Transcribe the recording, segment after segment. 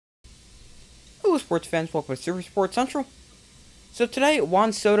Hello, sports fans. Welcome to Super Sports Central. So today,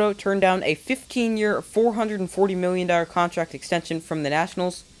 Juan Soto turned down a 15-year, $440 million contract extension from the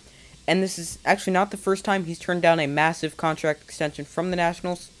Nationals. And this is actually not the first time he's turned down a massive contract extension from the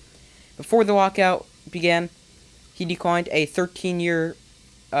Nationals. Before the lockout began, he declined a 13-year,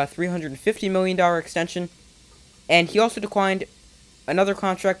 $350 million extension. And he also declined another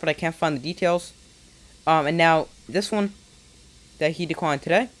contract, but I can't find the details. And now, this one that he declined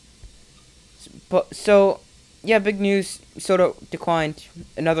today. Yeah, big news. Soto declined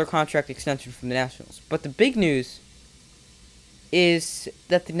another contract extension from the Nationals. But the big news is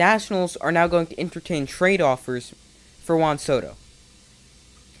that the Nationals are now going to entertain trade offers for Juan Soto.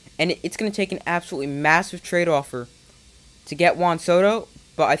 And it's going to take an absolutely massive trade offer to get Juan Soto,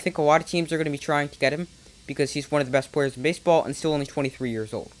 but I think a lot of teams are going to be trying to get him because he's one of the best players in baseball and still only 23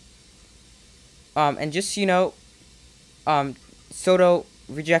 years old. And just so you know, Soto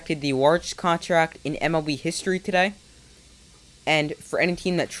rejected the largest contract in MLB history today. And for any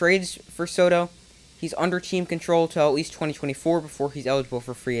team that trades for Soto, he's under team control till at least 2024 before he's eligible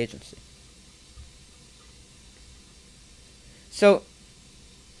for free agency. So,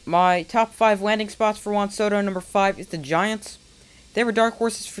 my top 5 landing spots for Juan Soto. Number 5 is the Giants. They were dark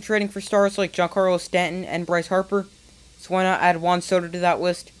horses for trading for stars like Giancarlo Stanton and Bryce Harper. So why not add Juan Soto to that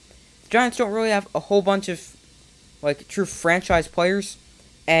list? The Giants don't really have a whole bunch of true franchise players.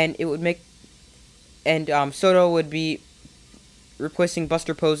 And it would make, Soto would be replacing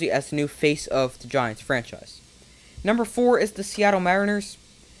Buster Posey as the new face of the Giants franchise. Number 4 is the Seattle Mariners.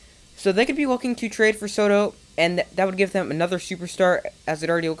 So they could be looking to trade for Soto, and that would give them another superstar, as it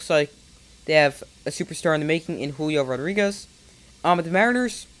already looks like they have a superstar in the making in Julio Rodriguez. But the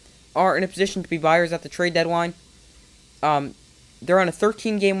Mariners are in a position to be buyers at the trade deadline. They're on a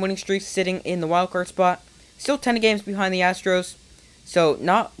 13-game winning streak, sitting in the wildcard spot. Still 10 games behind the Astros. So,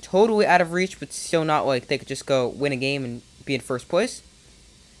 not totally out of reach, but still not like they could just go win a game and be in first place.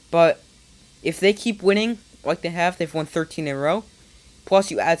 But if they keep winning like they have, they've won 13 in a row. Plus,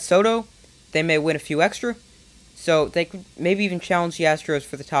 you add Soto, they may win a few extra. So, they could maybe even challenge the Astros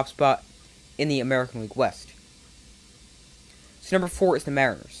for the top spot in the American League West. So, number 4 is the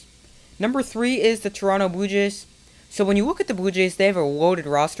Mariners. Number 3 is the Toronto Blue Jays. So, when you look at the Blue Jays, they have a loaded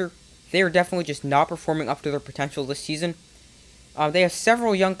roster. They are definitely just not performing up to their potential this season. They have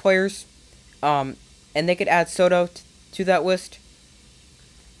several young players, and they could add Soto to that list.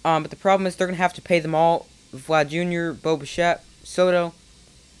 But the problem is they're going to have to pay them all. Vlad Jr., Bo Bichette, Soto.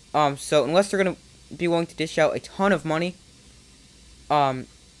 So unless they're going to be willing to dish out a ton of money,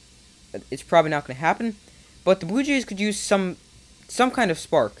 it's probably not going to happen. But the Blue Jays could use some kind of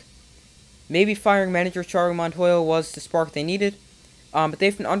spark. Maybe firing manager Charlie Montoyo was the spark they needed. But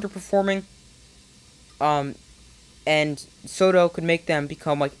they've been underperforming. And Soto could make them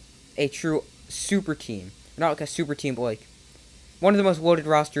become like a true super team. Not like a super team, but like one of the most loaded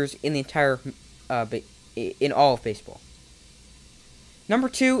rosters in the entire, in all of baseball. Number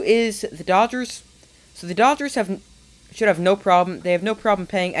 2 is the Dodgers. So the Dodgers should have no problem. They have no problem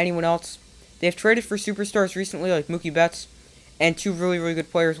paying anyone else. They have traded for superstars recently like Mookie Betts and 2 really, really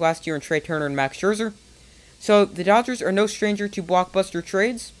good players last year in Trey Turner and Max Scherzer. So the Dodgers are no stranger to blockbuster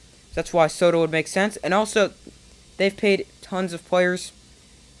trades. That's why Soto would make sense. And also, they've paid tons of players.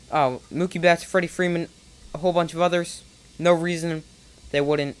 Mookie Betts, Freddie Freeman, a whole bunch of others. No reason they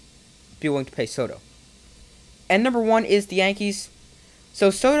wouldn't be willing to pay Soto. And number 1 is the Yankees.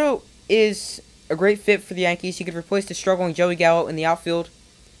 So Soto is a great fit for the Yankees. He could replace the struggling Joey Gallo in the outfield.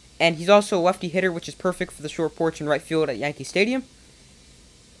 And he's also a lefty hitter, which is perfect for the short porch and right field at Yankee Stadium.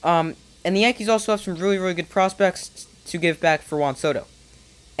 And the Yankees also have some really, really good prospects to give back for Juan Soto.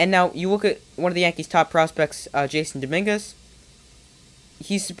 And now, you look at one of the Yankees' top prospects, Jason Dominguez.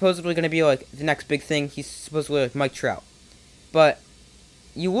 He's supposedly going to be like the next big thing. He's supposedly like Mike Trout. But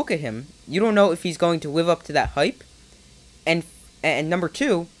you look at him, you don't know if he's going to live up to that hype. And number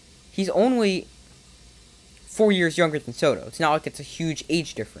 2, he's only 4 years younger than Soto. It's not like it's a huge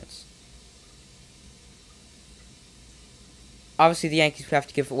age difference. Obviously, the Yankees would have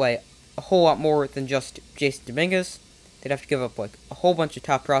to give away a whole lot more than just Jason Dominguez. They'd have to give up like a whole bunch of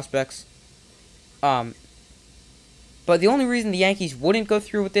top prospects. But the only reason the Yankees wouldn't go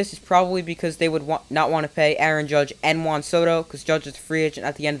through with this is probably because they would not want to pay Aaron Judge and Juan Soto, because Judge is a free agent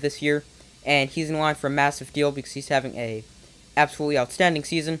at the end of this year, and he's in line for a massive deal because he's having a absolutely outstanding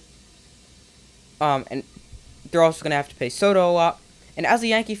season. And they're also going to have to pay Soto a lot. And as a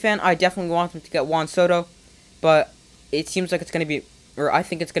Yankee fan, I definitely want them to get Juan Soto, but it seems like it's going to be, or I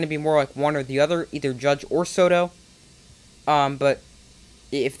think it's going to be more like one or the other, either Judge or Soto. But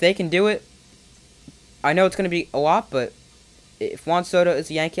if they can do it, I know it's going to be a lot, but if Juan Soto is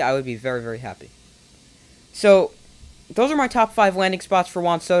a Yankee, I would be very, very happy. So, those are my top 5 landing spots for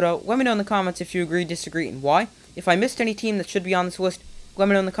Juan Soto. Let me know in the comments if you agree, disagree, and why. If I missed any team that should be on this list, let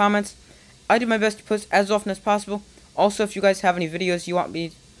me know in the comments. I do my best to post as often as possible. Also, if you guys have any videos you want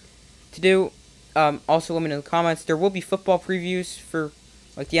me to do, also let me know in the comments. There will be football previews for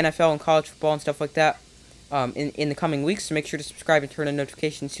like the NFL and college football and stuff like that in the coming weeks. So make sure to subscribe and turn on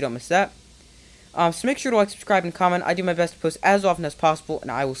notifications so you don't miss that. So make sure to like, subscribe, and comment. I do my best to post as often as possible, and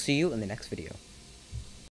I will see you in the next video.